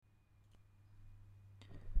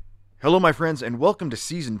Hello, my friends, and welcome to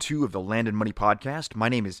Season 2 of the Land and Money Podcast. My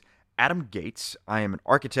name is Adam Gates. I am an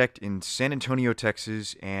architect in San Antonio,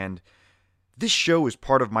 Texas, and this show is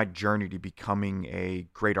part of my journey to becoming a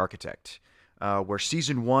great architect. Where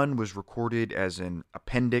Season 1 was recorded as an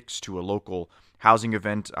appendix to a local housing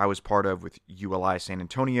event I was part of with ULI San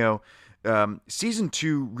Antonio, Season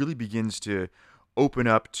 2 really begins to open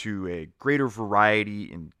up to a greater variety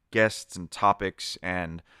in guests and topics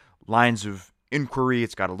and lines of inquiry.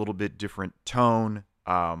 It's got a little bit different tone.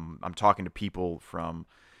 I'm talking to people from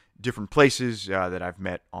different places that I've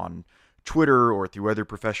met on Twitter or through other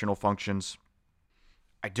professional functions.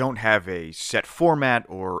 I don't have a set format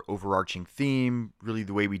or overarching theme, really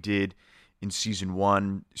the way we did in Season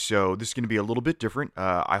 1. So this is going to be a little bit different.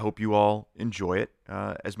 I hope you all enjoy it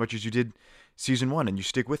as much as you did Season 1 and you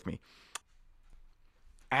stick with me.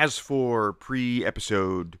 As for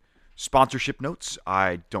pre-episode sponsorship notes,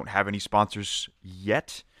 I don't have any sponsors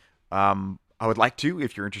yet. I would like to.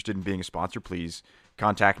 If you're interested in being a sponsor, please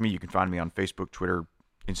contact me. You can find me on Facebook, Twitter,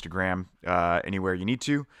 Instagram, anywhere you need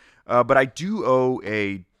to. But I do owe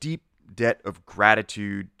a deep debt of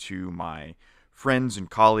gratitude to my friends and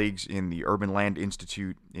colleagues in the Urban Land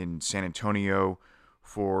Institute in San Antonio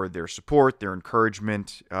for their support, their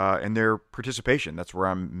encouragement, and their participation. That's where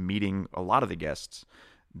I'm meeting a lot of the guests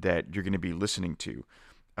that you're going to be listening to.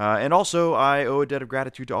 And also, I owe a debt of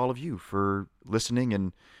gratitude to all of you for listening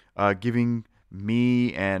and giving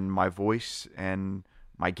me and my voice and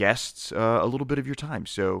my guests a little bit of your time.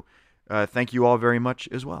 So thank you all very much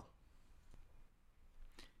as well.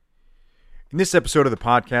 In this episode of the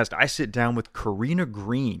podcast, I sit down with Karina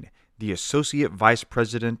Green, the Associate Vice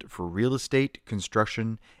President for Real Estate,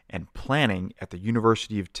 Construction, and Planning at the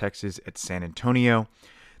University of Texas at San Antonio.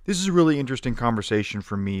 This is a really interesting conversation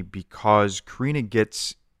for me because Karina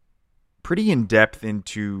gets pretty in-depth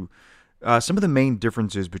into some of the main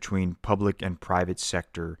differences between public and private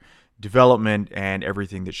sector development and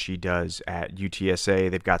everything that she does at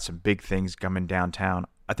UTSA. They've got some big things coming downtown.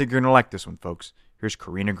 I think you're going to like this one, folks. Here's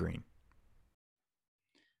Karina Green.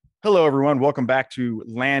 Hello, everyone. Welcome back to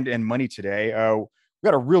Land and Money today. We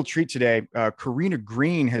got a real treat today. Karina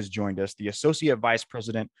Green has joined us, the Associate Vice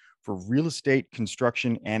President for Real Estate,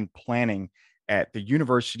 Construction, and Planning at the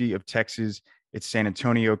University of Texas at San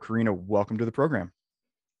Antonio. Karina, welcome to the program.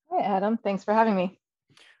 Hi, Adam. Thanks for having me.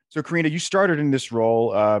 So, Karina, you started in this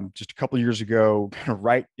role just a couple of years ago, kind of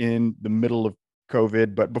right in the middle of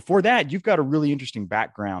COVID. But before that, you've got a really interesting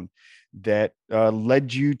background that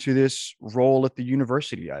led you to this role at the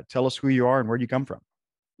university. Tell us who you are and where you come from.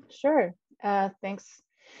 Sure. Thanks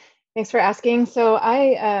for asking. So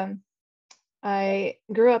I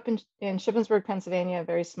grew up in Shippensburg, Pennsylvania, a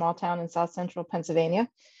very small town in South Central Pennsylvania.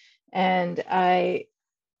 And I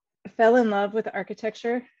fell in love with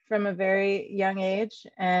architecture from a very young age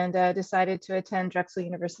and decided to attend Drexel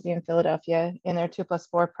University in Philadelphia in their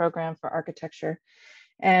 2+4 program for architecture.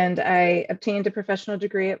 And I obtained a professional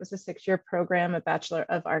degree. It was a 6-year program, a Bachelor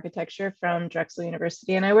of Architecture from Drexel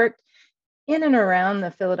University. And I worked in and around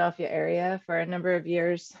the Philadelphia area for a number of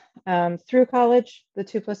years through college. The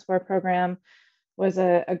 2+4 program was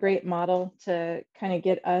a great model to kind of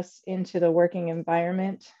get us into the working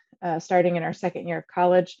environment, starting in our second year of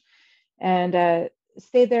college, and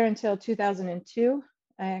stayed there until 2002.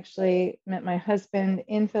 I actually met my husband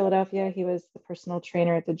in Philadelphia. He was the personal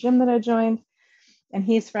trainer at the gym that I joined, and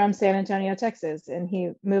he's from San Antonio, Texas, and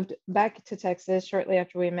he moved back to Texas shortly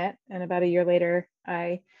after we met, and about a year later,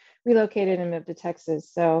 I relocated and moved to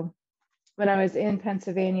Texas. So when I was in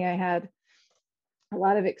Pennsylvania, I had a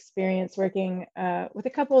lot of experience working with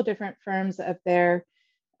a couple of different firms up there,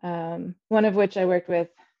 one of which I worked with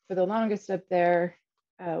for the longest up there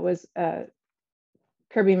was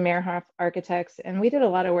Kirby Mehrhoff Architects, and we did a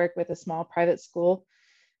lot of work with a small private school,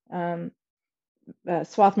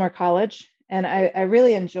 Swarthmore College, and I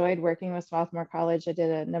really enjoyed working with Swarthmore College. I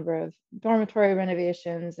did a number of dormitory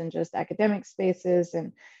renovations and just academic spaces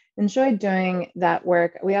and enjoyed doing that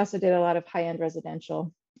work. We also did a lot of high-end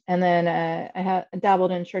residential. And then I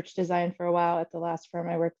dabbled in church design for a while at the last firm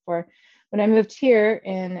I worked for. When I moved here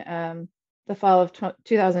in the fall of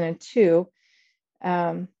 2002,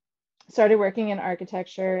 started working in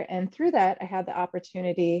architecture. And through that, I had the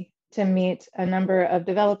opportunity to meet a number of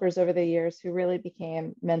developers over the years who really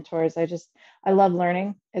became mentors. I love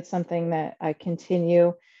learning. It's something that I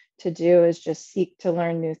continue to do, is just seek to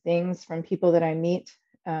learn new things from people that I meet.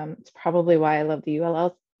 It's probably why I love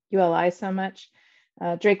the ULI so much.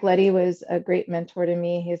 Drake Letty was a great mentor to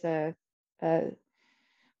me. He's a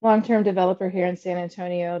long-term developer here in San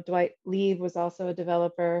Antonio. Dwight Leave was also a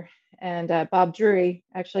developer. And Bob Drury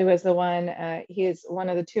actually was the one, he is one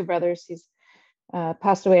of the two brothers. He's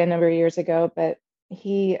passed away a number of years ago, but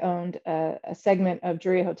he owned a segment of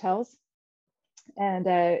Drury Hotels. And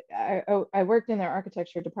I worked in their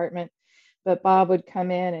architecture department, but Bob would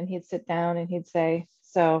come in and he'd sit down and he'd say,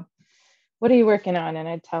 "So what are you working on?" And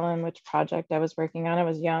I'd tell him which project I was working on. I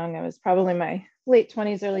was young. I was probably my late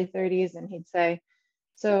 20s, early 30s. And he'd say,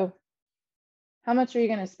 "So how much are you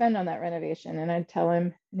going to spend on that renovation?" And I'd tell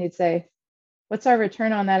him, and he'd say, "What's our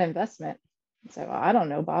return on that investment?" I'd say, "Well, I don't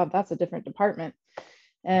know, Bob. That's a different department."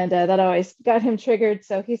 And that always got him triggered.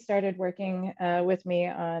 So he started working with me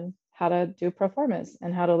on how to do pro formas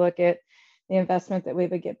and how to look at the investment that we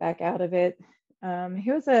would get back out of it.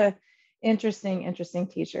 He was a interesting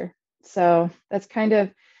teacher. So that's kind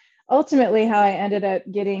of ultimately how I ended up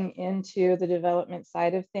getting into the development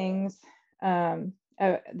side of things. I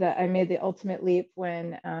made the ultimate leap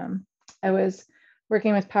when I was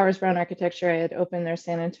working with Powers Brown Architecture. I had opened their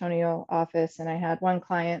San Antonio office, and I had one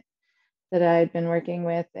client that I had been working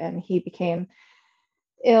with, and he became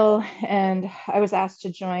ill, and I was asked to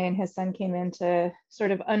join. His son came in to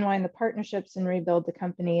sort of unwind the partnerships and rebuild the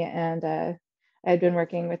company, and I had been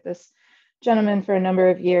working with this gentleman for a number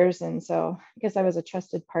of years, and so I guess I was a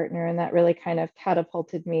trusted partner, and that really kind of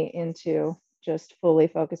catapulted me into just fully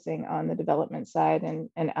focusing on the development side and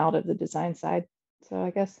out of the design side. So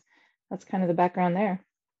I guess that's kind of the background there.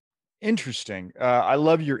 Interesting. I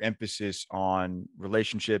love your emphasis on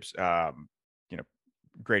relationships. You know,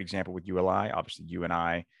 great example with ULI. Obviously, you and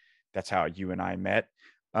I, that's how you and I met.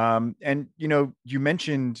 And you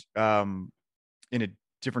mentioned in a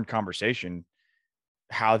different conversation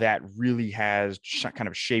how that really has kind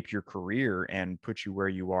of shaped your career and put you where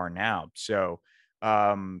you are now. So,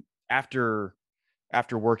 after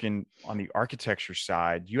working on the architecture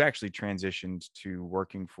side, you actually transitioned to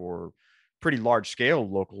working for pretty large scale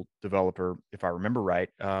local developer, if I remember right.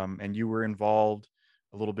 And you were involved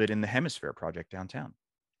a little bit in the Hemisphere project downtown.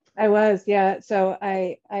 I was, yeah. So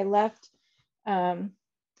I left um,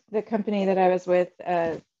 the company that I was with,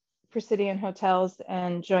 Presidian Hotels,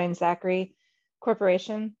 and joined Zachary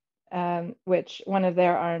Corporation, which one of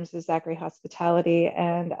their arms is Zachary Hospitality.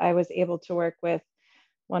 And I was able to work with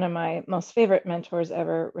one of my most favorite mentors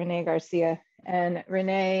ever, Renee Garcia. And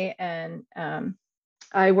Renee and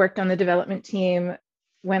I worked on the development team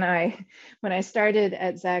when I started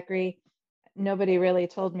at Zachary. Nobody really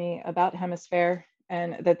told me about Hemisphere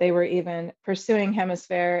and that they were even pursuing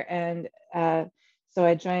Hemisphere. And so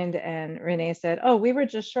I joined, and Renee said, "Oh, we were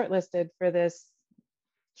just shortlisted for this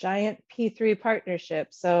giant P3 partnership.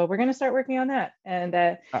 So we're going to start working on that."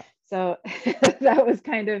 And so that was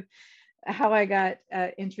kind of how I got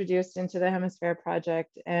introduced into the Hemisphere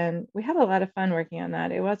project. And we had a lot of fun working on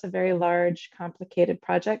that. It was a very large, complicated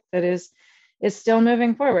project that is still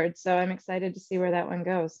moving forward. So I'm excited to see where that one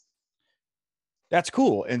goes. That's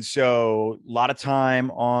cool. And so a bit of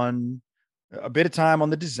time on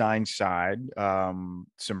the design side, some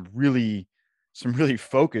really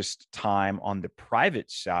focused time on the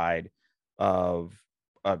private side of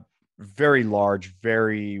a very large,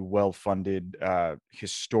 very well-funded,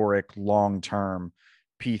 historic, long-term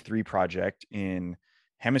P3 project in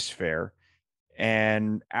Hemisphere.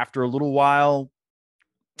 And after a little while,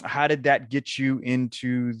 how did that get you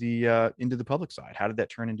into the public side? How did that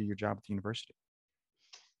turn into your job at the university?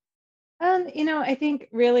 I think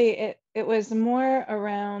really it was more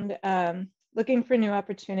around looking for new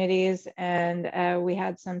opportunities, and we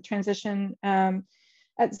had some transition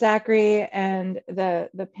at Zachary, and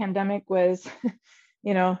the pandemic was,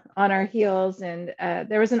 on our heels, and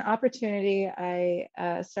there was an opportunity. I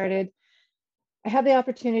had the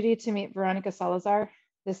opportunity to meet Veronica Salazar,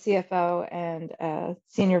 the CFO and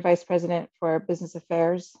Senior Vice President for Business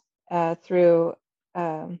Affairs, through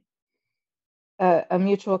a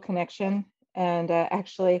mutual connection. And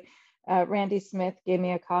actually, Randy Smith gave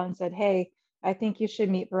me a call and said, "Hey, I think you should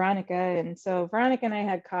meet Veronica." And so Veronica and I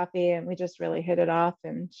had coffee, and we just really hit it off.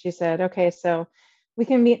 And she said, "Okay, so we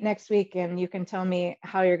can meet next week and you can tell me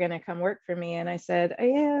how you're going to come work for me." And I said, "Oh,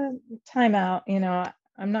 yeah, time out.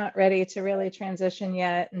 I'm not ready to really transition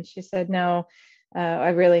yet." And she said, "No, I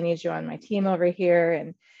really need you on my team over here."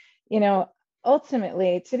 And,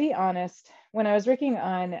 ultimately, to be honest, when I was working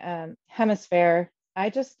on Hemisphere,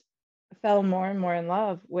 I just fell more and more in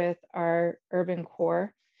love with our urban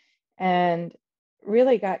core, and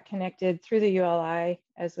really got connected through the ULI,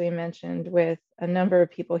 as we mentioned, with a number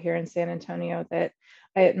of people here in San Antonio that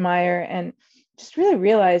I admire, and just really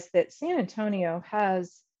realized that San Antonio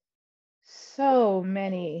has so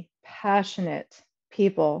many passionate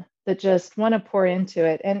people that just want to pour into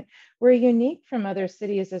it. And we're unique from other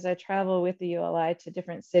cities. As I travel with the ULI to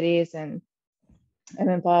different cities, and I'm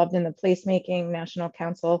involved in the placemaking national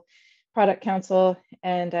council, product council,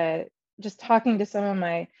 and just talking to some of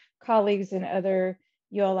my colleagues in other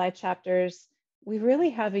ULI chapters, we really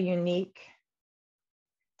have a unique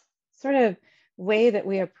sort of way that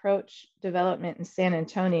we approach development in San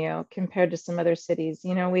Antonio compared to some other cities.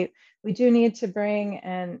 We do need to bring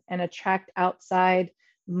and attract outside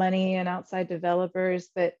money and outside developers,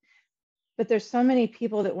 but there's so many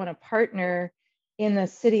people that want to partner in the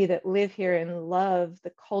city that live here and love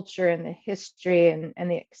the culture and the history and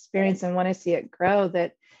the experience and want to see it grow,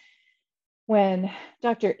 that when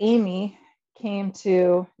Dr. Amy came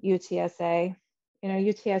to UTSA,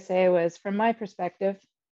 UTSA was, from my perspective,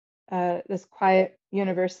 this quiet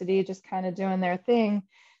university just kind of doing their thing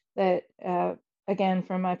that, again,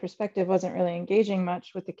 from my perspective, wasn't really engaging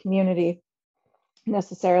much with the community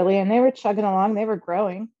necessarily. And they were chugging along, they were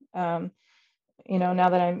growing. Now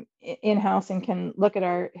that I'm in-house and can look at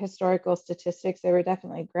our historical statistics, they were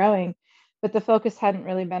definitely growing, but the focus hadn't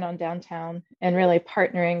really been on downtown and really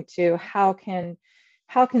partnering to how can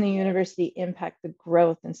the university impact the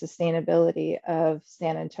growth and sustainability of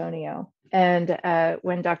San Antonio. And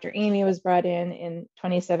when Dr. Amy was brought in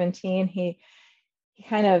 2017, he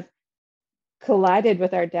kind of collided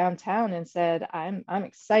with our downtown and said, I'm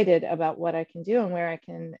excited about what I can do and where I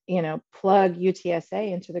can, plug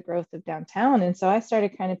UTSA into the growth of downtown. And so I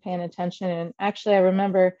started kind of paying attention. And actually, I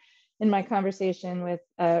remember in my conversation with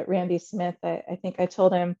Randy Smith, I think I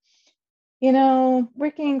told him,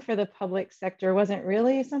 working for the public sector wasn't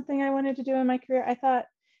really something I wanted to do in my career. I thought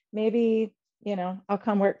maybe, I'll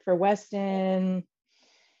come work for Weston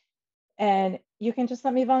and you can just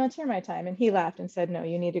let me volunteer my time. And he laughed and said, no,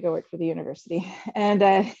 you need to go work for the university. And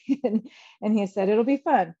and he said, it'll be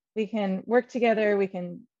fun. We can work together. We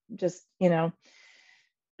can just,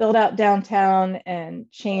 build out downtown and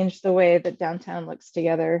change the way that downtown looks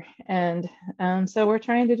together. And so we're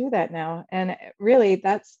trying to do that now. And really,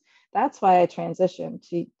 that's why I transitioned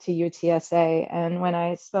to UTSA. And when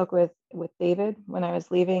I spoke with David when I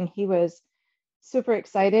was leaving, he was super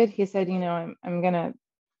excited. He said, I'm going to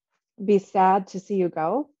be sad to see you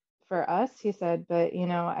go for us. He said, but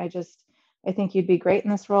I think you'd be great in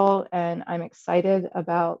this role. And I'm excited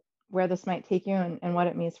about where this might take you and what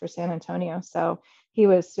it means for San Antonio. So he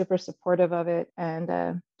was super supportive of it,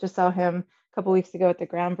 and just saw him a couple weeks ago at the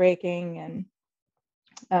groundbreaking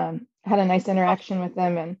and had a nice interaction with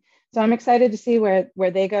them. And so I'm excited to see where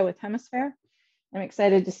they go with Hemisphere. I'm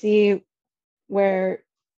excited to see where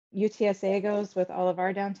UTSA goes with all of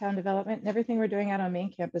our downtown development and everything we're doing out on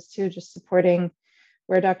main campus too, just supporting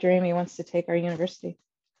where Dr. Amy wants to take our university.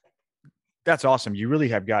 That's awesome. You really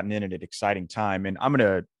have gotten in at an exciting time, and I'm going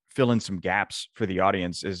to fill in some gaps for the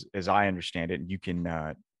audience as I understand it. And you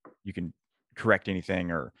can correct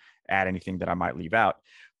anything or add anything that I might leave out.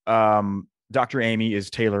 Dr. Amy is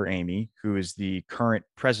Taylor Amy, who is the current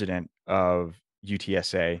president of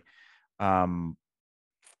UTSA.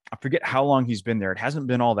 I forget how long he's been there. It hasn't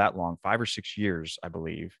been all that long, 5 or 6 years, I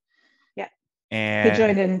believe. Yeah. And he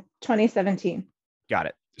joined in 2017. Got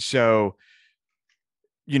it. So,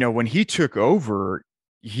 when he took over,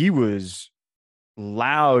 he was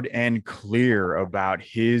loud and clear about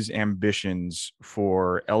his ambitions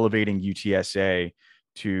for elevating UTSA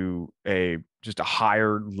to just a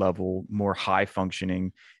higher level, more high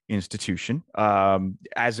functioning institution.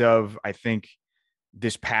 As of, I think,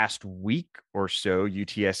 this past week or so,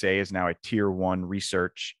 UTSA is now a tier 1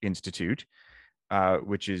 research institute,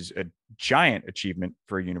 which is a giant achievement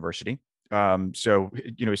for a university. So,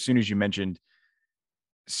 as soon as you mentioned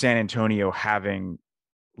San Antonio having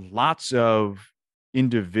lots of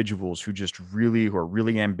individuals who are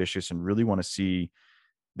really ambitious and really want to see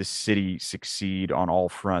the city succeed on all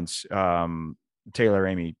fronts, Taylor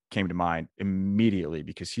Amy came to mind immediately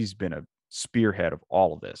because he's been a spearhead of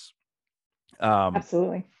all of this.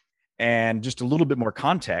 Absolutely. And just a little bit more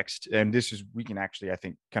context, and we can actually, I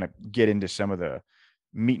think, kind of get into some of the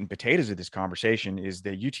meat and potatoes of this conversation, is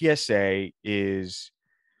that UTSA is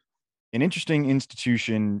an interesting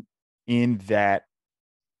institution in that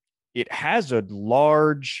it has a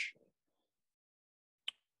large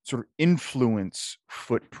sort of influence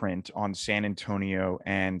footprint on San Antonio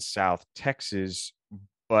and South Texas,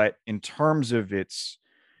 but in terms of its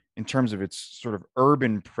sort of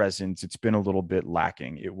urban presence, it's been a little bit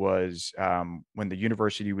lacking. It was when the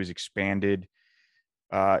university was expanded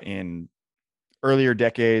in earlier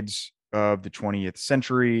decades of the 20th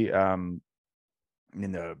century, in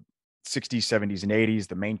the 60s, 70s, and 80s,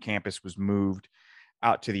 the main campus was moved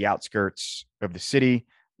out to the outskirts of the city.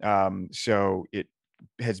 So it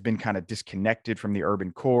has been kind of disconnected from the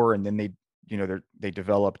urban core. And then they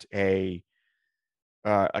developed a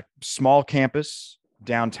small campus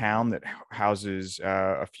downtown that houses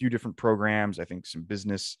a few different programs, I think some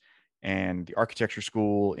business and the architecture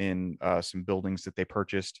school in some buildings that they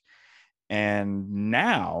purchased. And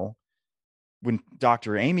now, when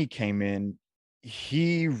Dr. Amy came in,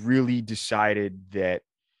 he really decided that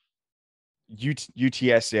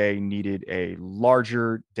UTSA needed a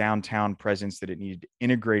larger downtown presence, that it needed to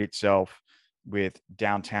integrate itself with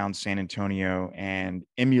downtown San Antonio and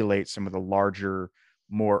emulate some of the larger,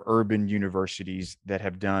 more urban universities that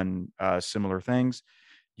have done similar things.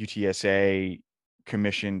 UTSA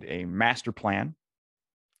commissioned a master plan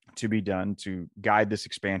to be done to guide this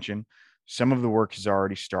expansion. Some of the work has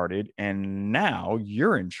already started, and now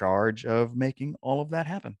you're in charge of making all of that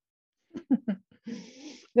happen.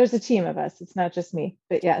 There's a team of us. It's not just me,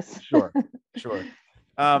 but yes. Sure, sure.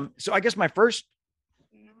 So I guess my first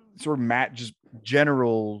sort of just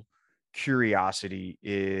general curiosity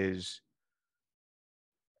is,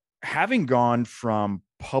 having gone from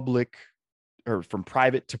public or from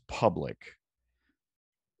private to public,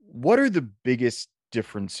 what are the biggest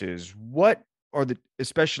differences? What are the,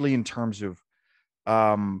 especially in terms of,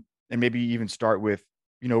 and maybe even start with,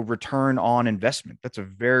 return on investment? That's a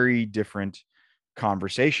very different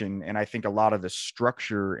conversation. And I think a lot of the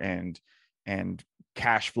structure and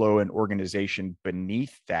cash flow and organization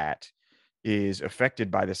beneath that is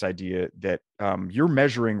affected by this idea that you're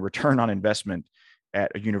measuring return on investment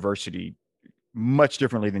at a university much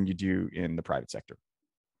differently than you do in the private sector.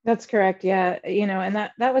 That's correct. Yeah. And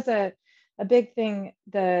that was a big thing,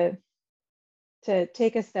 to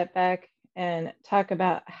take a step back and talk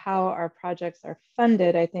about how our projects are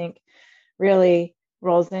funded, I think really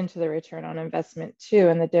rolls into the return on investment too.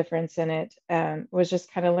 And the difference in it was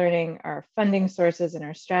just kind of learning our funding sources and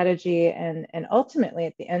our strategy. And ultimately,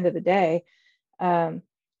 at the end of the day, we're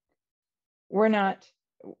a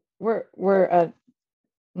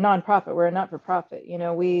nonprofit, we're a not-for-profit.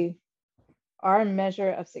 Our measure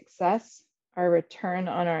of success, our return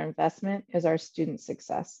on our investment, is our student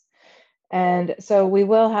success. And so we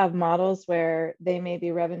will have models where they may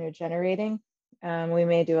be revenue generating. We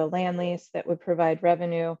may do a land lease that would provide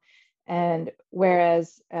revenue. And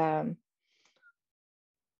whereas in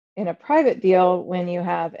a private deal, when you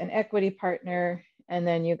have an equity partner and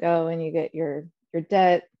then you go and you get your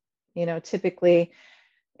debt, typically,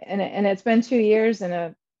 and it's been 2 years and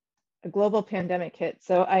a global pandemic hit.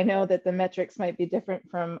 So I know that the metrics might be different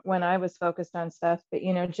from when I was focused on stuff, but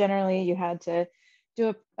generally you had to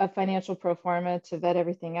do a financial pro forma to vet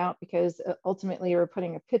everything out, because ultimately you were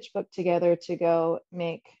putting a pitch book together to go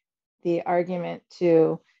make the argument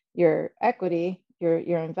to your equity, your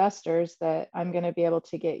investors, that I'm going to be able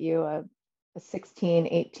to get you a 16,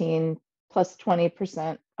 18 plus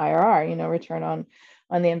 20% IRR, return on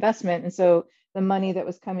the investment. And so the money that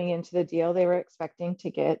was coming into the deal, they were expecting to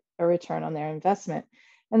get a return on their investment.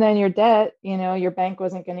 And then your debt, your bank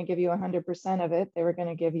wasn't going to give you 100% of it. They were going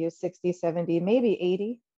to give you 60, 70, maybe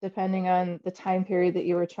 80, depending on the time period that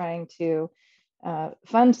you were trying to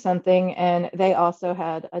fund something. And they also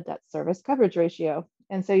had a debt service coverage ratio.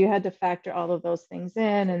 And so you had to factor all of those things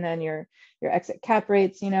in, and then your exit cap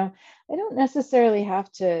rates. I don't necessarily have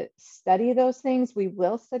to study those things. We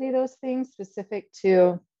will study those things specific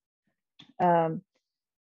to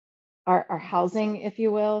our housing, if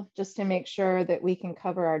you will, just to make sure that we can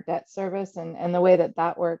cover our debt service. And the way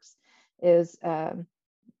that works is the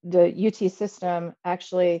UT system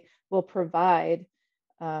actually will provide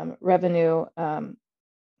revenue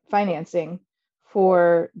financing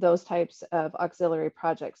for those types of auxiliary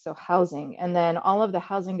projects, so housing. And then all of the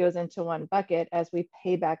housing goes into one bucket as we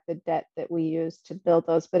pay back the debt that we use to build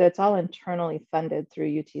those, but it's all internally funded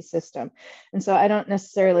through UT system. And so I don't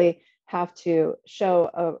necessarily have to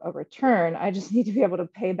show a return. I just need to be able to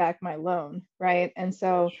pay back my loan, right? And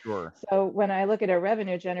so, Sure. So when I look at a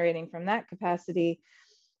revenue generating from that capacity,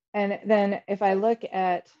 and then if I look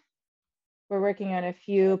at, we're working on a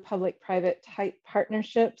few public-private type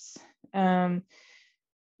partnerships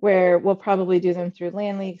where we'll probably do them through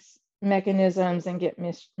land lease mechanisms and get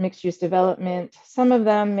mixed-use development. Some of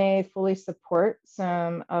them may fully support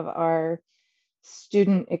some of our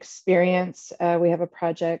student experience. We have a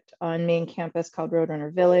project on main campus called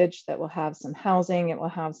Roadrunner Village that will have some housing, it will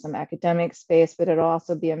have some academic space, but it'll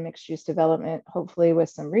also be a mixed-use development, hopefully with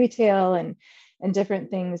some retail and different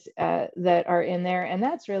things that are in there. And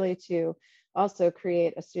that's really to also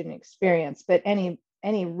create a student experience. But any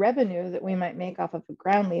revenue that we might make off of a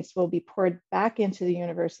ground lease will be poured back into the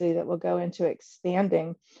university that will go into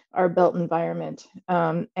expanding our built environment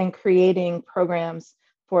and creating programs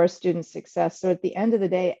for student success. So at the end of the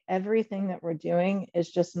day, everything that we're doing is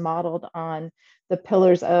just modeled on the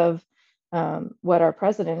pillars of what our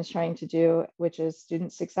president is trying to do, which is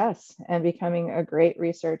student success and becoming a great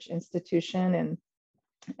research institution.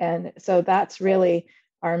 And so that's really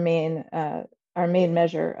our main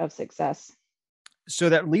measure of success. So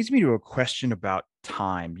that leads me to a question about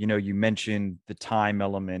time. You mentioned the time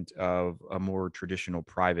element of a more traditional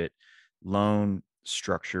private loan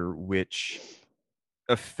structure, which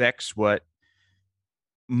affects what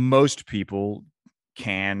most people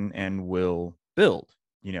can and will build,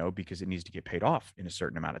 because it needs to get paid off in a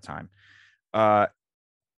certain amount of time. Uh,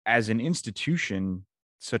 as an institution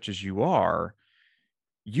such as you are,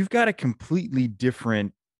 you've got a completely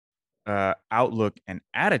different outlook and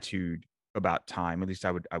attitude about time. At least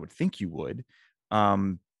I would think you would,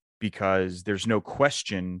 um, because there's no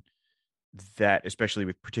question that, especially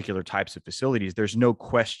with particular types of facilities, there's no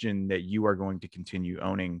question that you are going to continue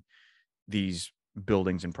owning these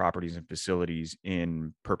buildings and properties and facilities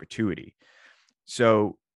in perpetuity.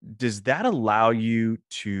 So, does that allow you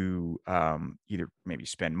to either maybe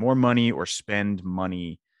spend more money or spend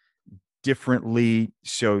money differently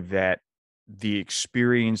so that the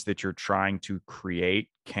experience that you're trying to create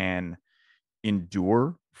can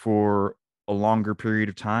endure for a longer period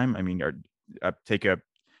of time? I mean, take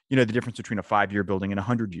the difference between a 5-year building and a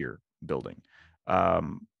 100-year building. I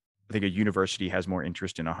think a university has more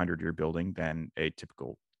interest in a 100-year building than a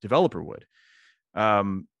typical developer would.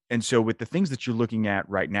 And so, with the things that you're looking at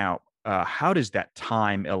right now, how does that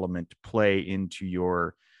time element play into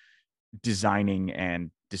your designing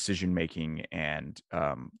and decision making and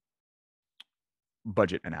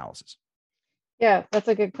budget analysis? Yeah, that's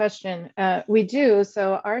a good question. We do.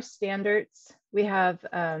 So our standards, we have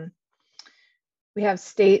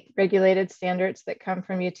state regulated standards that come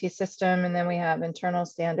from UT System, and then we have internal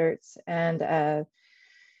standards. And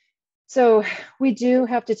so we do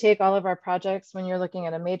have to take all of our projects. When you're looking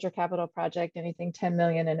at a major capital project, anything 10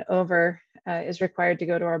 million and over is required to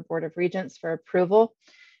go to our Board of Regents for approval.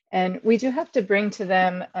 And we do have to bring to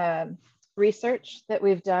them research that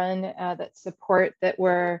we've done that support that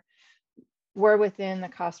we're within the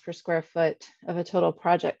cost per square foot of a total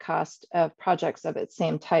project cost of projects of its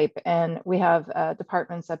same type. And we have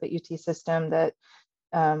departments up at UT System that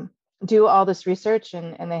do all this research,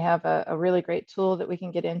 and they have a really great tool that we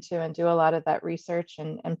can get into and do a lot of that research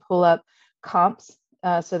and pull up comps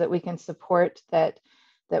so that we can support that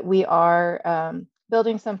we are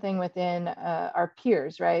building something within our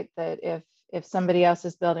peers, right? That if somebody else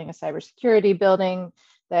is building a cybersecurity building,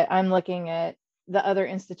 that I'm looking at the other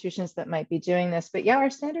institutions that might be doing this. But yeah, our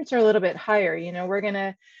standards are a little bit higher.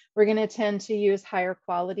 We're gonna tend to use higher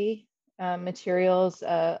quality materials,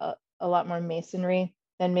 a lot more masonry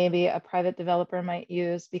than maybe a private developer might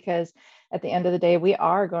use, because at the end of the day, we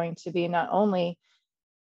are going to be not only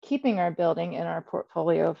keeping our building in our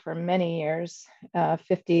portfolio for many years,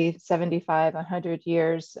 50, 75, 100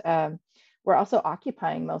 years, we're also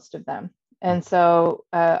occupying most of them. And so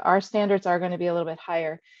our standards are going to be a little bit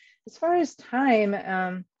higher. As far as time,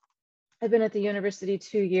 I've been at the university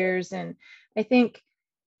 2 years, and I think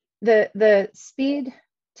the speed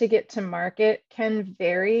to get to market can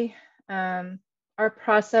vary. Our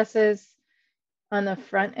processes on the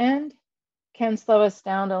front end can slow us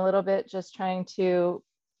down a little bit, just trying to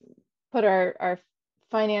put our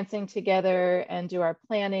financing together and do our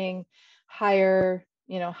planning.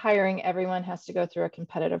 Hiring everyone has to go through a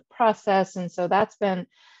competitive process. And so that's been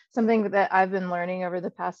something that I've been learning over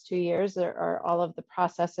the past 2 years. There are all of the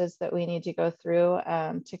processes that we need to go through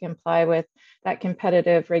to comply with that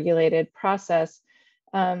competitive regulated process.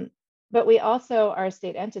 But we also are a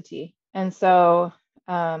state entity. And so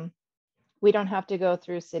we don't have to go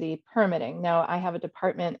through city permitting. Now, I have a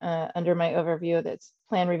department under my overview that's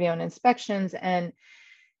plan review and inspections. And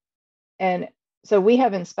so we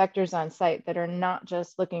have inspectors on site that are not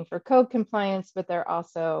just looking for code compliance, but they're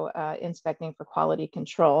also inspecting for quality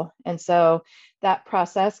control. And so that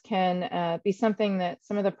process can be something that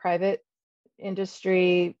some of the private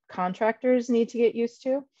industry contractors need to get used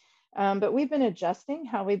to. But we've been adjusting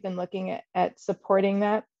how we've been looking at supporting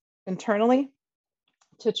that internally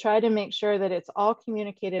to try to make sure that it's all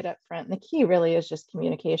communicated up front. And the key really is just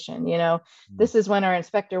communication. This is when our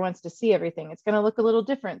inspector wants to see everything. It's going to look a little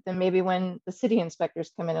different than maybe when the city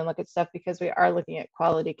inspectors come in and look at stuff, because we are looking at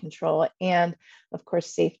quality control and, of course,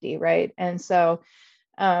 safety, right? And so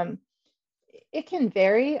it can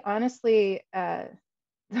vary. Honestly, the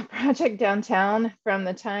project downtown, from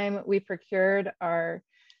the time we procured our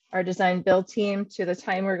design build team to the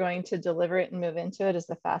time we're going to deliver it and move into it, is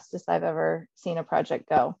the fastest I've ever seen a project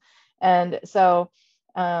go. And so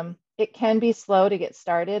it can be slow to get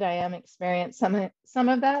started. I am experiencing some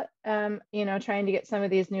of that, trying to get some of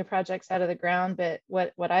these new projects out of the ground. But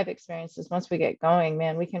what I've experienced is once we get going,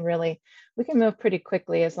 man, we can move pretty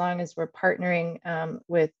quickly as long as we're partnering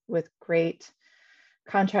with great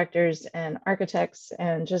contractors and architects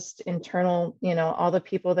and just internal, all the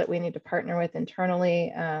people that we need to partner with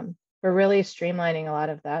internally. We're really streamlining a lot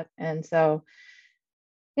of that, and so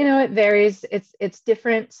it varies. It's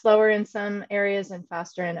different, slower in some areas and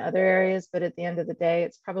faster in other areas, but at the end of the day,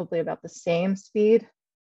 it's probably about the same speed.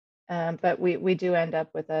 But we do end up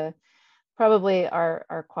with probably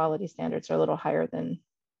our quality standards are a little higher than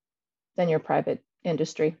your private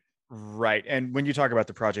industry. Right. And when you talk about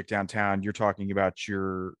the project downtown, you're talking about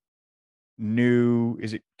your new,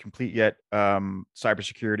 is it complete yet?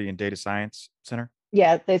 Cybersecurity and Data Science Center?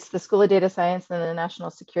 Yeah, it's the School of Data Science and the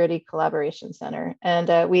National Security Collaboration Center.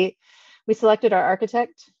 And we selected our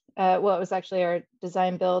architect. Well, it was actually our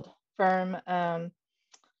design build firm.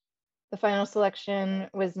 The final selection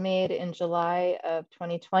was made in July of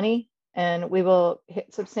 2020, and we will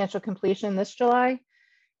hit substantial completion this July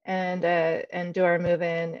and do our move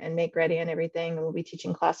in and make ready and everything. And we'll be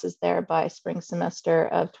teaching classes there by spring semester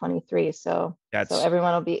of 23. So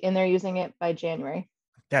everyone will be in there using it by January.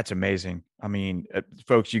 That's amazing. I mean,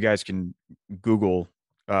 folks, you guys can Google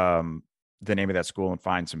the name of that school and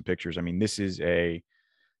find some pictures. I mean, this is a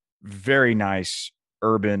very nice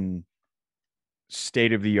urban,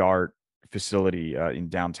 state-of-the-art facility in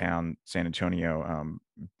downtown San Antonio.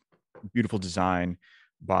 Beautiful design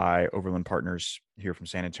by Overland Partners here from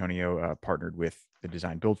San Antonio, partnered with the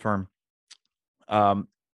design build firm. So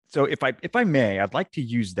if I may, I'd like to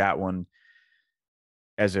use that one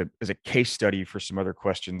as a case study for some other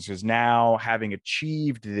questions, is now having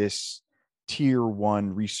achieved this tier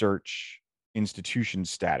 1 research institution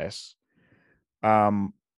status,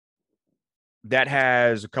 that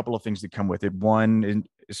has a couple of things that come with it. One,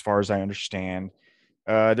 as far as I understand,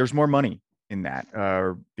 there's more money in that.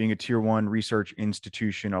 Being a tier 1 research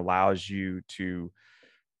institution allows you to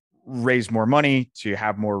raise more money, to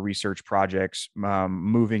have more research projects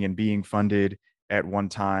moving and being funded at one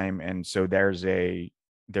time. And so there is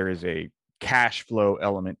a cash flow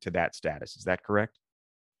element to that status. Is that correct?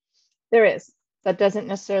 There is. That doesn't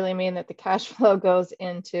necessarily mean that the cash flow goes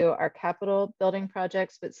into our capital building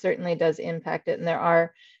projects, but certainly does impact it. And there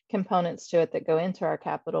are components to it that go into our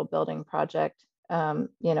capital building project,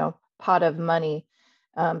 pot of money.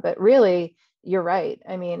 But really, you're right.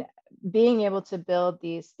 I mean, being able to build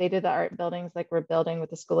these state-of-the-art buildings like we're building with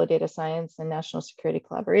the School of Data Science and National Security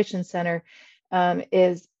Collaboration Center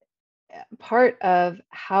is part of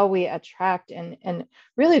how we attract and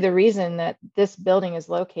really the reason that this building is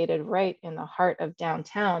located right in the heart of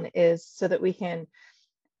downtown is so that we can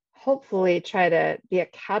hopefully try to be a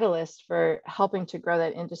catalyst for helping to grow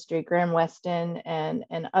that industry. Graham Weston and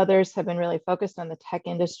others have been really focused on the tech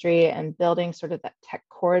industry and building sort of that tech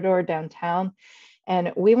corridor downtown.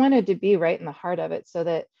 And we wanted to be right in the heart of it so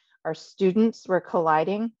that our students were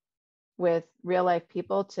colliding with real life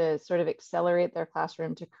people to sort of accelerate their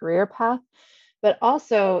classroom to career path. But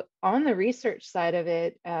also on the research side of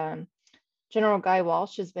it, General Guy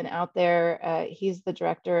Walsh has been out there. He's the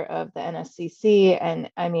director of the NSCC.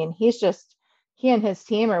 And I mean, he and his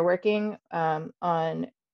team are working on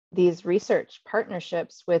these research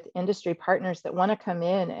partnerships with industry partners that want to come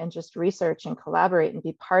in and just research and collaborate and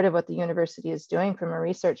be part of what the university is doing from a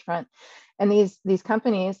research front. And these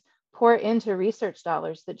companies pour into research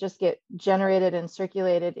dollars that just get generated and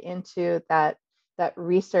circulated into that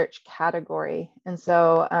research category. And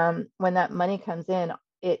so when that money comes in,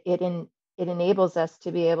 it enables us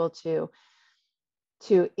to be able to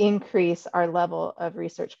increase our level of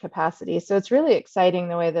research capacity. So it's really exciting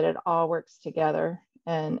the way that it all works together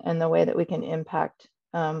and the way that we can impact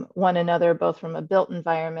one another, both from a built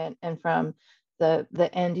environment and from the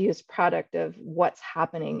end use product of what's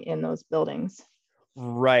happening in those buildings.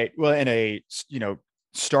 Right. Well,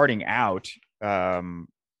 starting out,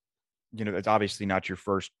 it's obviously not your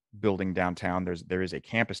first building downtown. There is a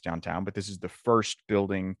campus downtown, but this is the first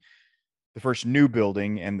new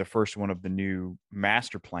building and the first one of the new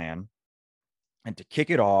master plan. And to kick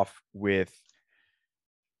it off with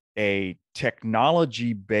a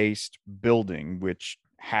technology-based building, which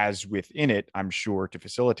has within it, I'm sure, to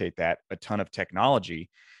facilitate that, a ton of technology.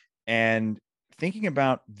 And thinking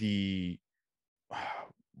about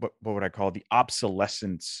what would I call the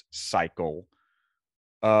obsolescence cycle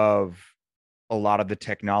of a lot of the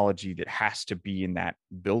technology that has to be in that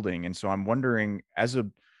building. And so I'm wondering, as a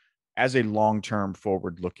long-term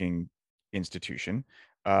forward-looking institution,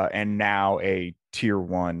 and now a tier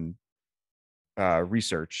 1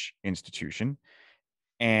 research institution,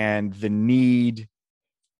 and the need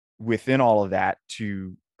within all of that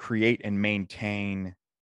to create and maintain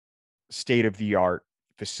state of the art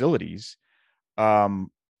facilities.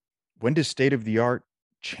 Um, when does state of the art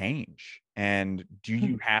change? And do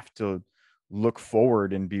you have to look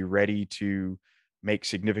forward and be ready to make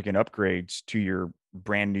significant upgrades to your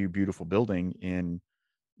brand new, beautiful building in,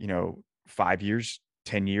 5 years,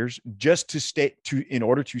 10 years, just in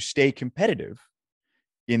order to stay competitive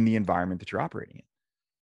in the environment that you're operating in?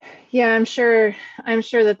 Yeah, I'm sure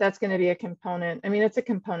that that's going to be a component. I mean, it's a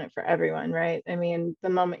component for everyone, right? I mean, the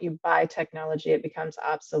moment you buy technology, it becomes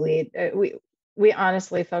obsolete. We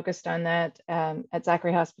honestly focused on that at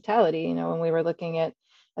Zachary Hospitality, when we were looking at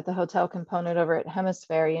the hotel component over at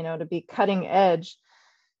Hemisphere, to be cutting edge,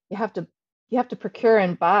 you have to you have to procure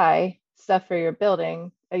and buy stuff for your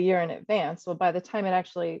building a year in advance. Well, by the time it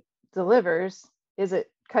actually delivers, is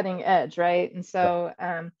it cutting edge, right? And so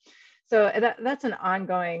that's an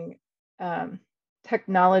ongoing um,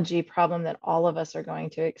 technology problem that all of us are going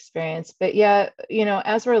to experience. But yeah,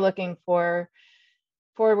 as we're looking forward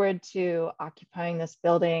to occupying this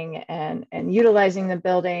building and utilizing the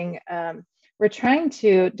building, we're trying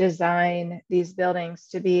to design these buildings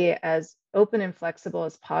to be as open and flexible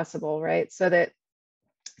as possible, right? So that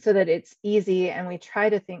it's easy, and we try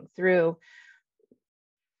to think through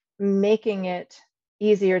making it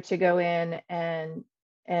easier to go in and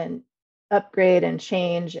upgrade and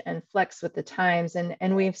change and flex with the times.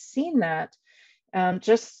 And we've seen that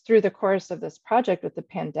just through the course of this project with the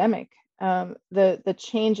pandemic. The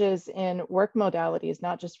changes in work modalities,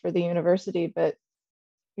 not just for the university, but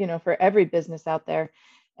for every business out there,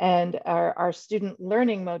 and our student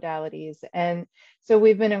learning modalities. And so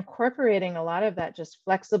we've been incorporating a lot of that just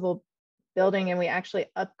flexible building, and we actually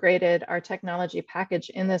upgraded our technology package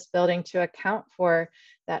in this building to account for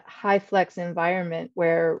that high flex environment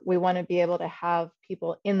where we want to be able to have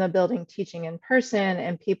people in the building teaching in person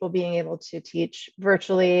and people being able to teach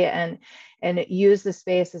virtually and use the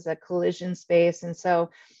space as a collision space. And so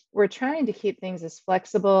we're trying to keep things as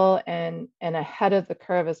flexible and ahead of the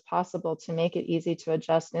curve as possible to make it easy to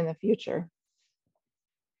adjust in the future.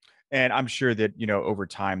 And I'm sure that, over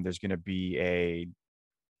time, there's going to be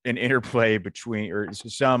an interplay between, or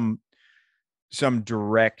some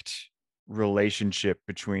direct relationship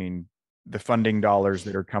between the funding dollars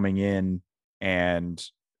that are coming in and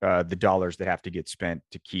the dollars that have to get spent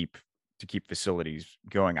to keep facilities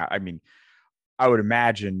going. I mean, I would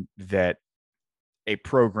imagine that a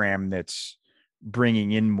program that's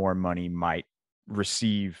bringing in more money might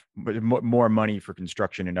receive more money for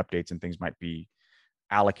construction and updates and things might be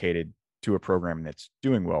allocated to a program that's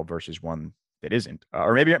doing well versus one that isn't.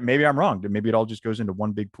 Or maybe I'm wrong. Maybe it all just goes into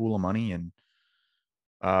one big pool of money and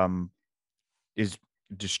is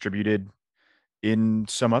distributed in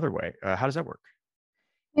some other way. How does that work?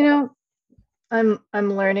 You know, I'm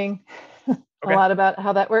learning a Okay. lot about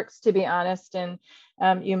how that works, to be honest. And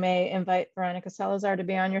you may invite Veronica Salazar to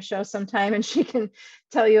be on your show sometime, and she can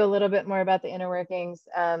tell you a little bit more about the inner workings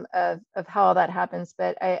of how all that happens.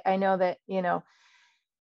 But I know that,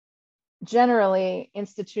 generally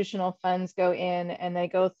institutional funds go in and they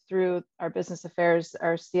go through our business affairs,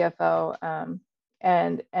 our CFO,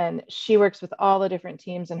 and she works with all the different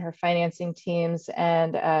teams and her financing teams,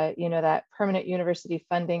 and that permanent university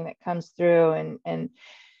funding that comes through, and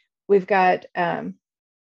we've got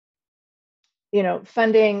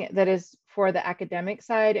funding that is for the academic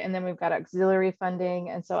side, and then we've got auxiliary funding.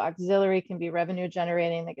 And so auxiliary can be revenue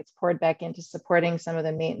generating that gets poured back into supporting some of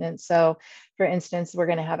the maintenance. So for instance, we're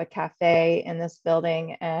going to have a cafe in this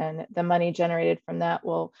building, and the money generated from that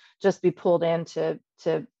will just be pulled in to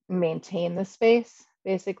maintain the space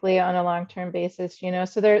basically on a long-term basis.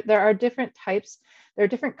 So there are different types, there are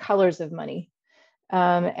different colors of money.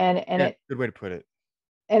 And Yeah, it good way to put it.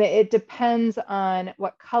 and it depends on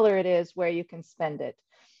what color it is where you can spend it.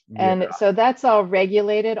 Yeah. And so that's all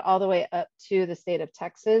regulated all the way up to the state of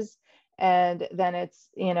Texas. And then it's,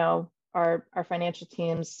 our financial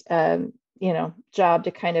team's, job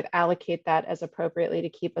to kind of allocate that as appropriately to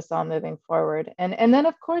keep us all moving forward. And then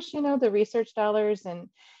of course, the research dollars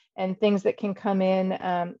and things that can come in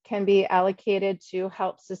can be allocated to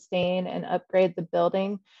help sustain and upgrade the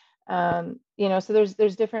building. So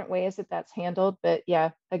there's different ways that that's handled, but yeah,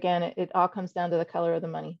 again, it all comes down to the color of the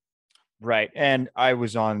money. Right. And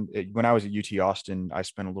when I was at UT Austin, I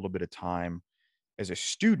spent a little bit of time as a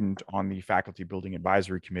student on the faculty building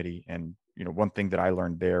advisory committee. And, one thing that I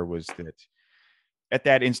learned there was that at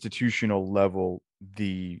that institutional level,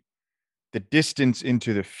 the distance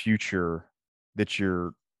into the future that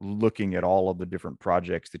you're looking at all of the different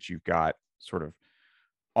projects that you've got sort of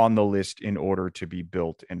on the list in order to be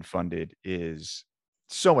built and funded is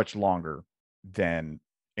so much longer than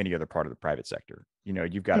any other part of the private sector.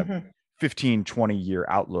 You've got a Hmm. 15, 20-year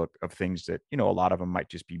outlook of things that, a lot of them might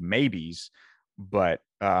just be maybes, but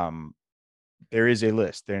there is a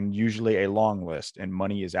list, and usually a long list, and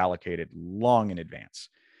money is allocated long in advance.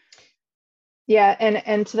 Yeah,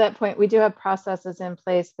 and to that point, we do have processes in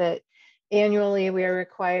place that annually we are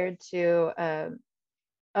required to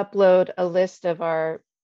upload a list of our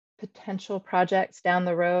potential projects down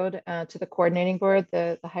the road to the coordinating board,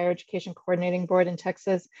 the Higher Education Coordinating Board in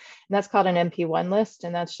Texas. And that's called an MP1 list.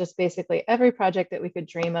 And that's just basically every project that we could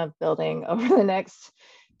dream of building over the next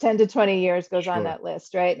 10 to 20 years goes on Sure. that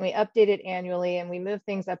list, right? And we update it annually and we move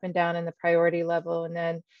things up and down in the priority level. And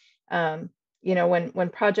then, when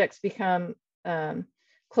projects become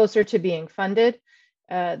closer to being funded,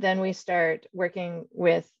 then we start working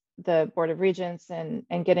with the Board of Regents and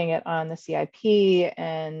getting it on the CIP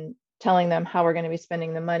and telling them how we're going to be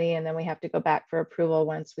spending the money. And then we have to go back for approval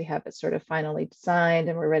once we have it sort of finally designed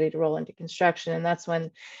and we're ready to roll into construction. And that's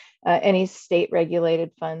when any state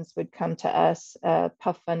regulated funds would come to us,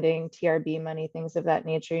 PUF funding, TRB money, things of that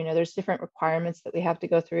nature. There's different requirements that we have to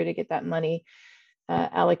go through to get that money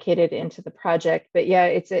allocated into the project. But yeah,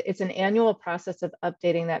 it's an annual process of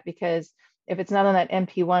updating that, because if it's not on that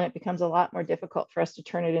MP1, it becomes a lot more difficult for us to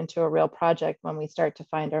turn it into a real project when we start to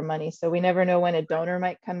find our money. So we never know when a donor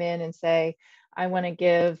might come in and say, I want to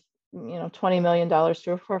give, $20 million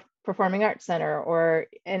to a performing arts center,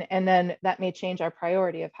 and then that may change our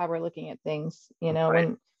priority of how we're looking at things,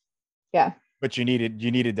 Right. yeah. But you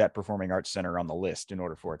needed that performing arts center on the list in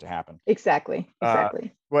order for it to happen. Exactly. Uh,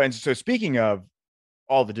 Exactly. well, and so speaking of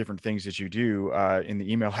all the different things that you do, in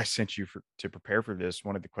the email I sent you to prepare for this,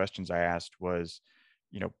 one of the questions I asked was,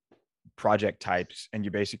 you know, project types, and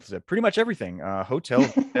you basically said pretty much everything: hotel,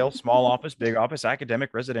 retail, small office, big office, academic,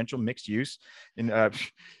 residential, mixed use, in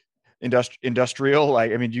industrial.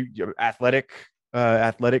 Like, I mean, athletic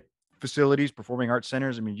facilities, performing arts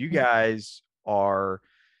centers. I mean, you guys are,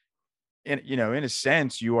 in a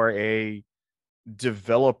sense, you are a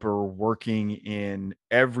developer working in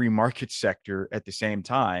every market sector at the same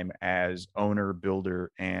time as owner,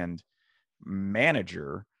 builder, and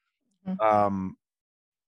manager. Um,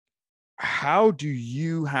 how do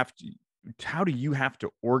you have to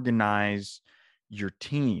organize your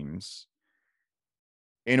teams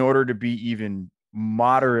in order to be even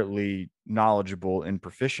moderately knowledgeable and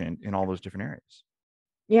proficient in all those different areas?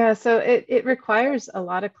 Yeah, so it requires a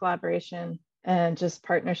lot of collaboration and just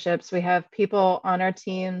partnerships. We have people on our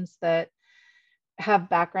teams that have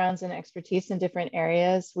backgrounds and expertise in different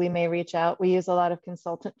areas. We may reach out. We use a lot of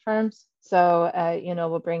consultant firms. So,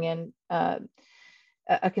 we'll bring in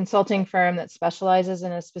a consulting firm that specializes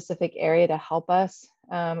in a specific area to help us.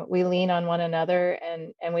 We lean on one another,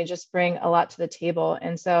 and we just bring a lot to the table.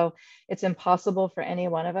 And so it's impossible for any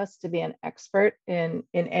one of us to be an expert in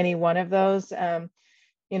any one of those.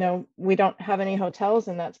 We don't have any hotels,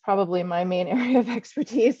 and that's probably my main area of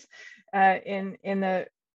expertise in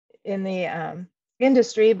the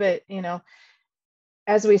industry. But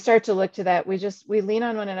as we start to look to that, we lean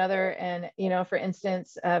on one another. And for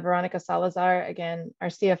instance, Veronica Salazar, again, our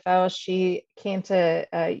CFO, she came to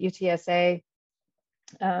UTSA,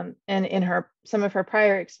 and in some of her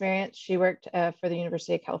prior experience, she worked for the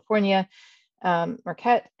University of California,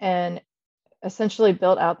 Marquette, and essentially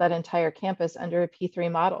built out that entire campus under a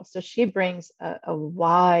P3 model. So she brings a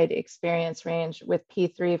wide experience range with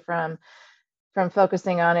P3, from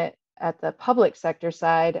focusing on it at the public sector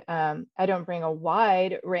side. I don't bring a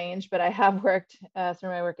wide range, but I have worked through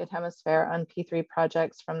my work at Hemisphere on P3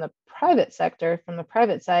 projects from the private sector, from the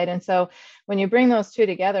private side. And so when you bring those two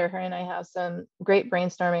together, her and I have some great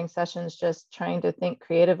brainstorming sessions, just trying to think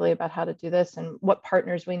creatively about how to do this and what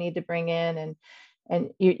partners we need to bring in. And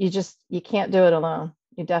you can't do it alone.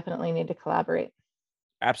 You definitely need to collaborate.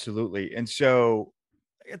 Absolutely. And so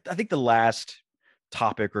I think the last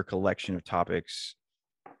topic or collection of topics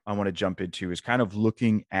I want to jump into is kind of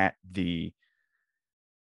looking at the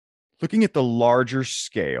larger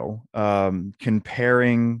scale,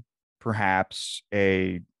 comparing perhaps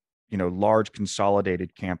a large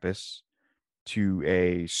consolidated campus to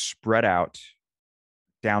a spread out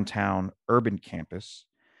downtown urban campus,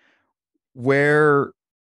 where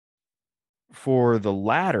for the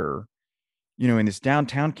latter, in this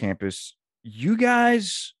downtown campus, you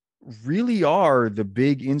guys really are the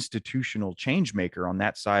big institutional change maker on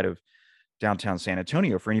that side of downtown San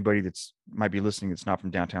Antonio. For anybody that's might be listening that's not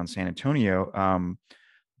from downtown San Antonio,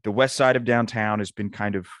 the west side of downtown has been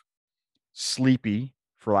kind of sleepy,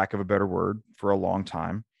 for lack of a better word, for a long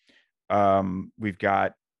time. We've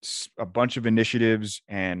got a bunch of initiatives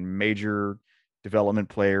and major development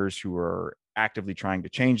players who are actively trying to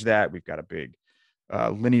change that. We've got a big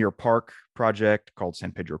linear park project called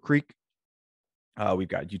San Pedro Creek. We've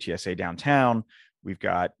got UTSA downtown. We've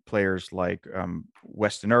got players like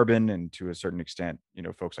Weston Urban, and to a certain extent,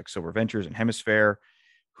 folks like Silver Ventures and Hemisphere,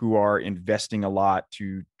 who are investing a lot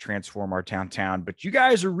to transform our downtown. But you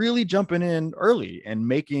guys are really jumping in early and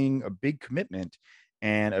making a big commitment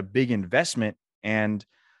and a big investment. And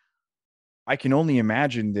I can only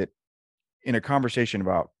imagine that in a conversation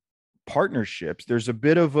about partnerships, there's a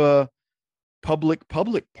bit of a public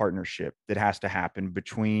partnership that has to happen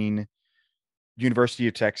between University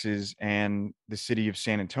of Texas and the city of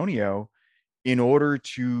San Antonio in order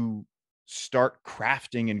to start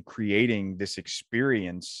crafting and creating this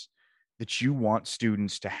experience that you want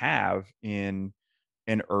students to have in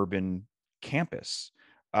an urban campus.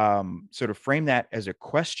 So to frame that as a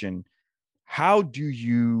question, how do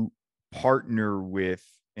you partner with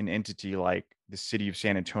an entity like the city of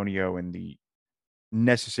San Antonio and the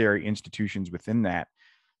necessary institutions within that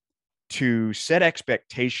to set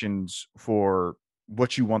expectations for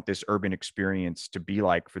what you want this urban experience to be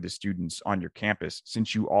like for the students on your campus,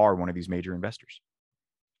 since you are one of these major investors?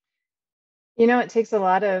 It takes a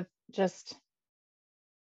lot of just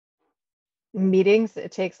meetings.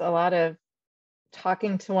 It takes a lot of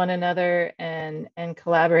talking to one another and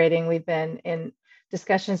collaborating. We've been in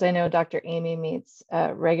discussions. I know Dr. Amy meets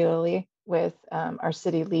regularly with our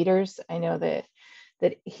city leaders. I know that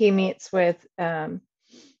he meets with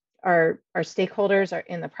our stakeholders are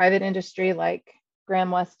in the private industry like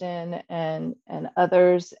Graham Weston and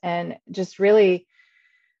others, and just really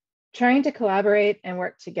trying to collaborate and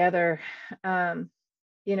work together.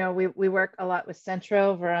 We work a lot with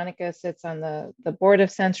Centro. Veronica sits on the board of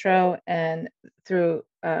Centro, and through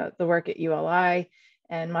the work at ULI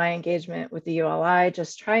and my engagement with the ULI,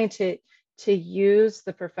 just trying to use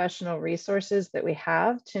the professional resources that we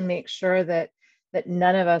have to make sure that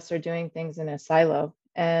none of us are doing things in a silo.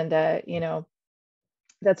 And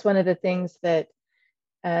that's one of the things that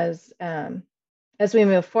as we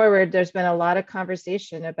move forward, there's been a lot of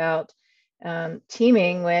conversation about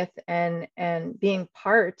teaming with and being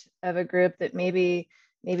part of a group that maybe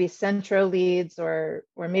Centro leads or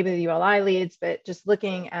maybe the ULI leads, but just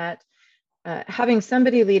looking at having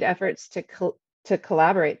somebody lead efforts to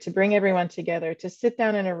collaborate, to bring everyone together, to sit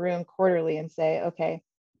down in a room quarterly and say, okay,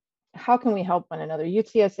 how can we help one another?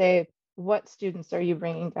 UTSA, what students are you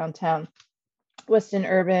bringing downtown? Weston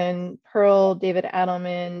Urban, Pearl, David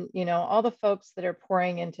Adelman, all the folks that are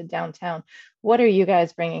pouring into downtown. What are you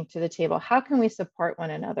guys bringing to the table? How can we support one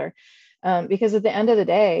another? Because at the end of the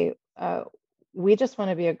day, we just want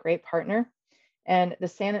to be a great partner. And the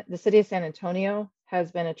city of San Antonio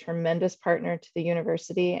has been a tremendous partner to the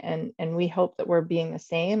university. And we hope that we're being the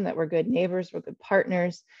same, that we're good neighbors, we're good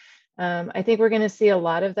partners. I think we're going to see a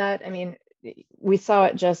lot of that. I mean, we saw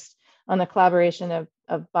it just on the collaboration of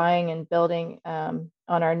buying and building on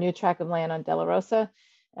our new tract of land on De La Rosa.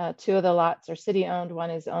 Two of the lots are city owned, one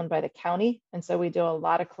is owned by the county. And so we do a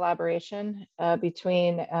lot of collaboration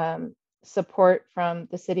between support from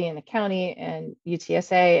the city and the county and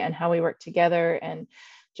UTSA, and how we work together and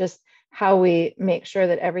just how we make sure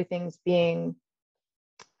that everything's being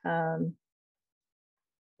thought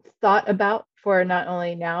about for not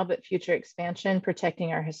only now, but future expansion,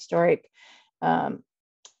 protecting our historic,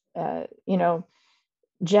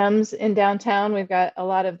 gems in downtown. We've got a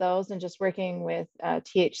lot of those, and just working with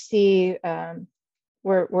THC.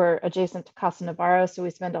 We're adjacent to Casa Navarro, so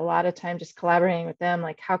we spend a lot of time just collaborating with them.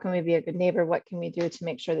 Like, how can we be a good neighbor? What can we do to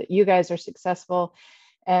make sure that you guys are successful?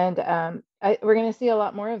 And we're going to see a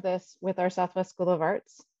lot more of this with our Southwest School of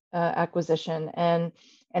Arts acquisition, and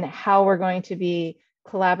how we're going to be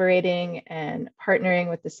collaborating and partnering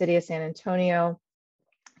with the city of San Antonio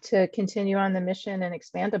to continue on the mission and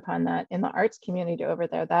expand upon that in the arts community over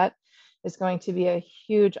there. That is going to be a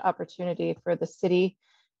huge opportunity for the city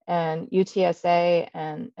and UTSA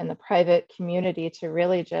and the private community to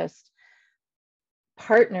really just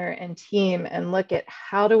partner and team and look at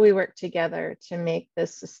how do we work together to make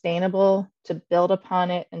this sustainable, to build upon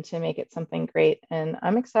it, and to make it something great. And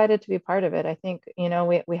I'm excited to be part of it. I think,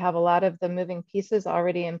 we have a lot of the moving pieces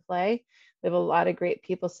already in play. We have a lot of great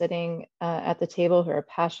people sitting at the table who are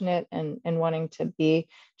passionate and wanting to be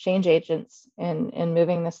change agents in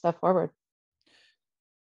moving this stuff forward.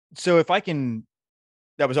 So if I can,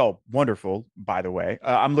 that was all wonderful, by the way.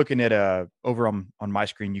 I'm looking at over on my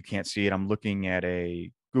screen, you can't see it. I'm looking at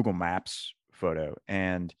a Google Maps photo,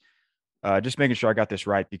 and just making sure I got this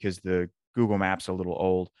right because the Google Maps a little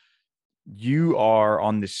old. You are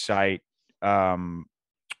on the site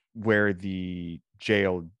where the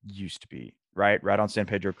jail used to be, right? Right on San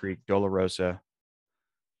Pedro Creek, De La Rosa.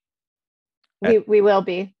 We will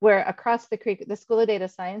be. We're across the creek. The School of Data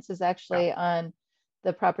Science is Yeah. actually on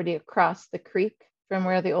the property across the creek from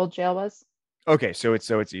where the old jail was. Okay, so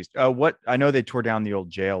it's east. What I know they tore down the old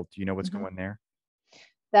jail. Do you know what's Mhm. going there?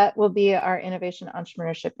 That will be our Innovation,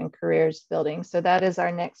 Entrepreneurship, and Careers building. So that is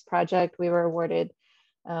our next project. We were awarded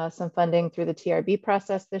some funding through the TRB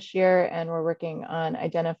process this year, and we're working on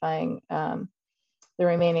identifying the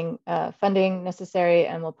remaining funding necessary,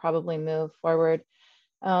 and we'll probably move forward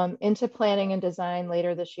into planning and design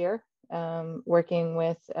later this year, working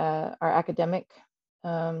with our academic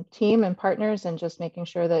team and partners, and just making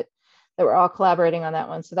sure that we're all collaborating on that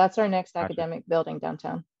one. So that's our next Gotcha. academic building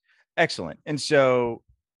downtown. Excellent. And so,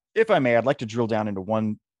 if I may, I'd like to drill down into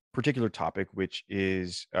one particular topic, which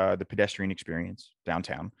is the pedestrian experience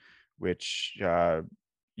downtown, which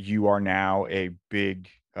you are now a big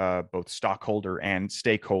both stockholder and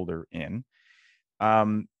stakeholder in.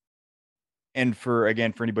 Um, and for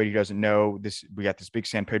again, for anybody who doesn't know, this we got this big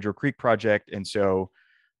San Pedro Creek project, and so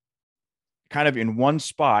kind of in one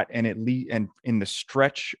spot, and and in the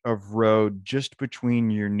stretch of road just between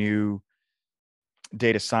your new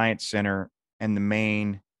data science center and the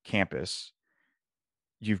main campus,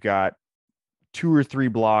 you've got 2 or 3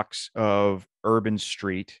 blocks of urban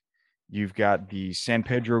street. You've got the San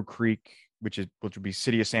Pedro Creek, which would be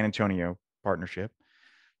City of San Antonio partnership.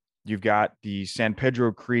 You've got the San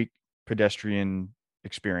Pedro Creek pedestrian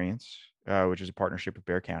experience, which is a partnership with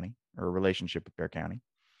Bexar County, or a relationship with Bexar County.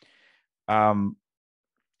 Um,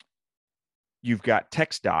 you've got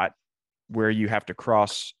TxDOT, where you have to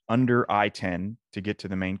cross under I-10 to get to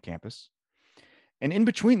the main campus. And in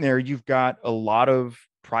between there, you've got a lot of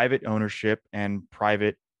private ownership and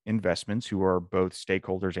private investments who are both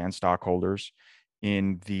stakeholders and stockholders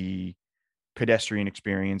in the pedestrian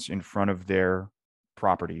experience in front of their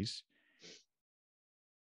properties.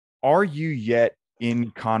 Are you yet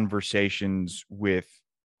in conversations with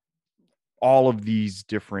all of these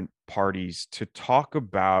different parties to talk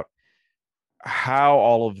about how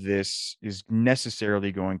all of this is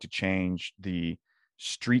necessarily going to change the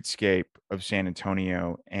streetscape of San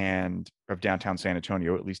Antonio and of downtown San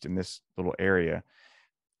Antonio, at least in this little area?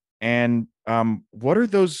 And what are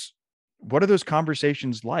those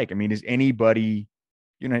conversations like? I mean, is anybody,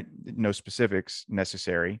 no specifics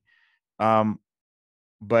necessary, um,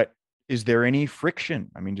 but is there any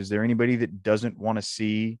friction? I mean, is there anybody that doesn't want to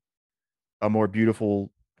see a more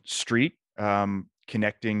beautiful street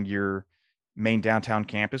connecting your main downtown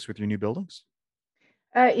campus with your new buildings?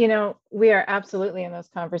 We are absolutely in those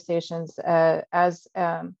conversations. As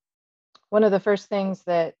one of the first things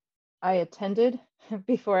that I attended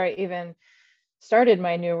before I even started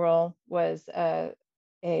my new role was a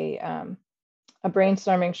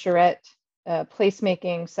brainstorming charrette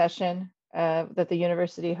placemaking session that the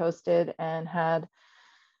university hosted, and had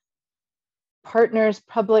partners,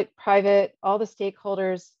 public, private, all the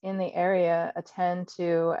stakeholders in the area attend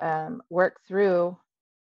to work through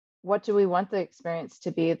what do we want the experience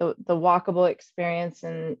to be, the walkable experience,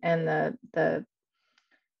 and the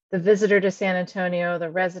visitor to San Antonio,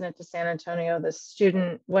 the resident to San Antonio, the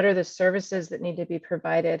student. What are the services that need to be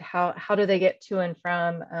provided? How do they get to and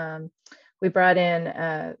from? We brought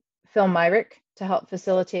in Phil Myrick to help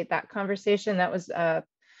facilitate that conversation. That was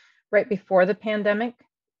right before the pandemic.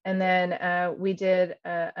 And then we did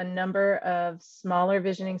a number of smaller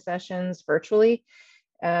visioning sessions virtually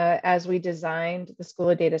as we designed the School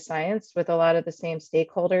of Data Science with a lot of the same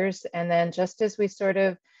stakeholders. And then just as we sort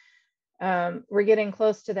of we're getting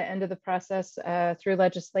close to the end of the process through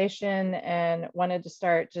legislation, and wanted to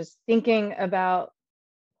start just thinking about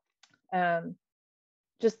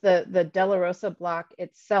just the De La Rosa block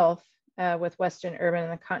itself with Westin Urban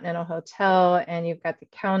and the Continental Hotel, and you've got the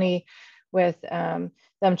county with them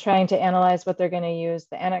trying to analyze what they're going to use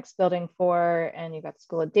the annex building for, and you've got the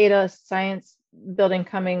School of Data Science building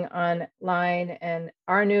coming online, and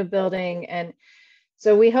our new building. And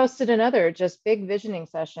so we hosted another just big visioning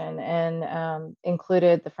session, and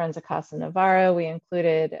included the Friends of Casa Navarro. We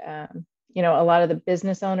included, a lot of the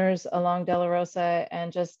business owners along De La Rosa,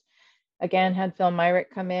 and just again had Phil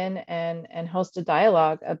Myrick come in and host a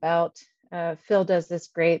dialogue about. Phil does this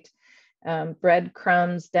great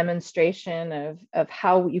breadcrumbs demonstration of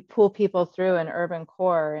how you pull people through an urban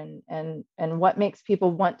core, and what makes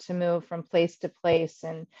people want to move from place to place.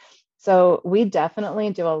 And so we definitely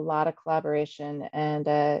do a lot of collaboration, and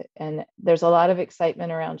there's a lot of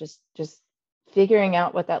excitement around just figuring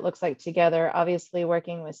out what that looks like together. Obviously,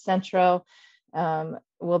 working with Centro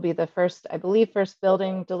will be the first, I believe, first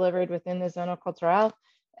building delivered within the Zona Cultural,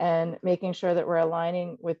 and making sure that we're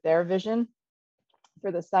aligning with their vision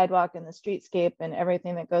for the sidewalk and the streetscape and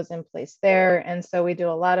everything that goes in place there. And so we do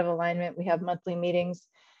a lot of alignment. We have monthly meetings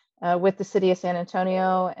with the city of San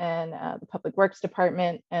Antonio and the Public Works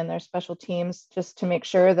Department and their special teams, just to make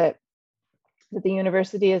sure that the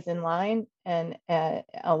university is in line and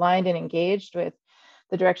aligned and engaged with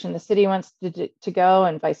the direction the city wants to go,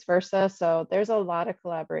 and vice versa. So there's a lot of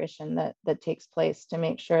collaboration that takes place to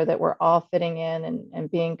make sure that we're all fitting in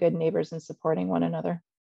and being good neighbors and supporting one another.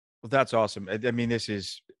 Well, that's awesome. I mean, this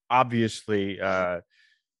is obviously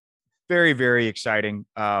very, very exciting.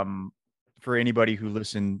 For anybody who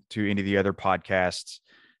listened to any of the other podcasts,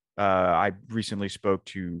 I recently spoke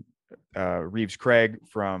to Reeves Craig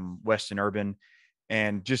from Weston Urban.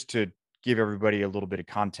 And just to give everybody a little bit of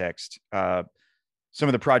context, some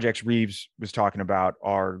of the projects Reeves was talking about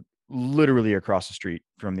are literally across the street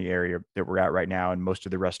from the area that we're at right now. And most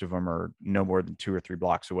of the rest of them are no more than 2 or 3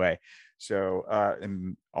 blocks away. So,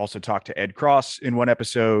 and also talked to Ed Cross in one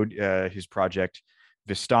episode, his project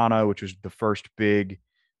Vistana, which was the first big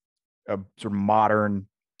sort of modern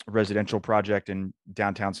residential project in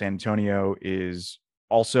downtown San Antonio, is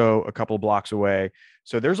also a couple of blocks away.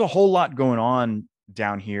 So there's a whole lot going on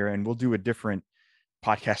down here, and we'll do a different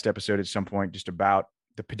podcast episode at some point just about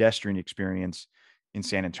the pedestrian experience in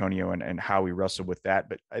San Antonio and how we wrestle with that.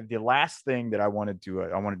 But the last thing that I wanted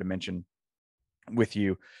to mention with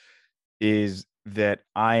you is that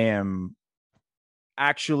I am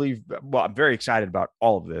actually, well, I'm very excited about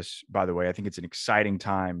all of this, by the way. I think it's an exciting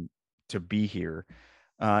time to be here.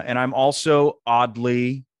 And I'm also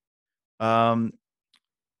oddly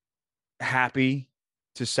happy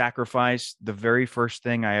to sacrifice the very first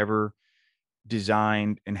thing I ever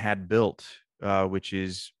designed and had built, which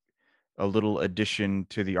is a little addition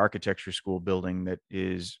to the architecture school building that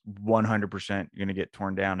is 100% going to get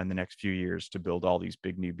torn down in the next few years to build all these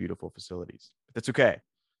big, new, beautiful facilities. But that's okay.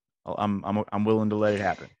 I'm willing to let it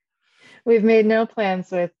happen. We've made no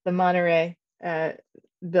plans with the Monterey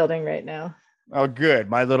building right now. Oh, good.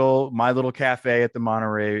 My little cafe at the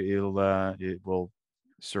Monterey, it will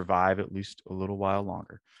survive at least a little while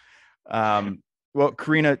longer. Well,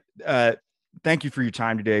 Karina, thank you for your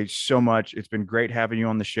time today so much. It's been great having you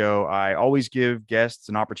on the show. I always give guests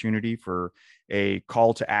an opportunity for a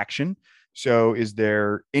call to action. So is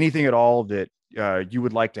there anything at all that you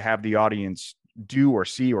would like to have the audience do or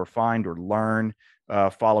see or find or learn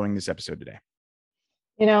following this episode today?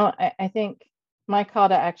 I think my call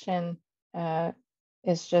to action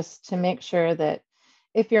is just to make sure that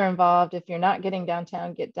if you're involved, if you're not getting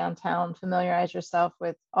downtown, get downtown, familiarize yourself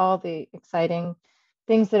with all the exciting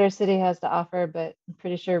things that our city has to offer. But I'm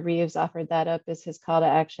pretty sure Reeves offered that up as his call to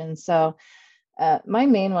action. So my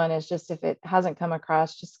main one is just, if it hasn't come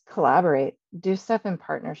across, just collaborate, do stuff in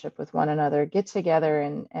partnership with one another, get together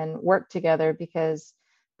and work together, because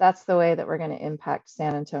that's the way that we're going to impact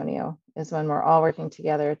San Antonio, is when we're all working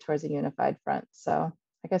together towards a unified front. So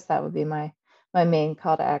I guess that would be my main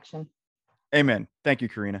call to action. Amen. Thank you,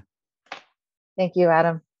 Karina. Thank you,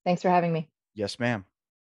 Adam. Thanks for having me. Yes, ma'am.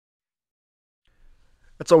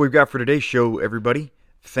 That's all we've got for today's show, everybody.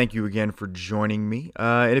 Thank you again for joining me.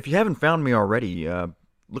 And if you haven't found me already,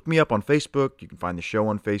 look me up on Facebook. You can find the show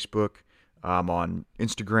on Facebook. I'm on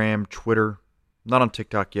Instagram, Twitter. Not on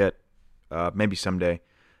TikTok yet. Maybe someday.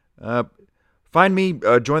 Find me,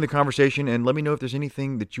 join the conversation, and let me know if there's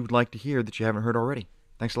anything that you would like to hear that you haven't heard already.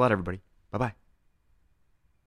 Thanks a lot, everybody. Bye-bye.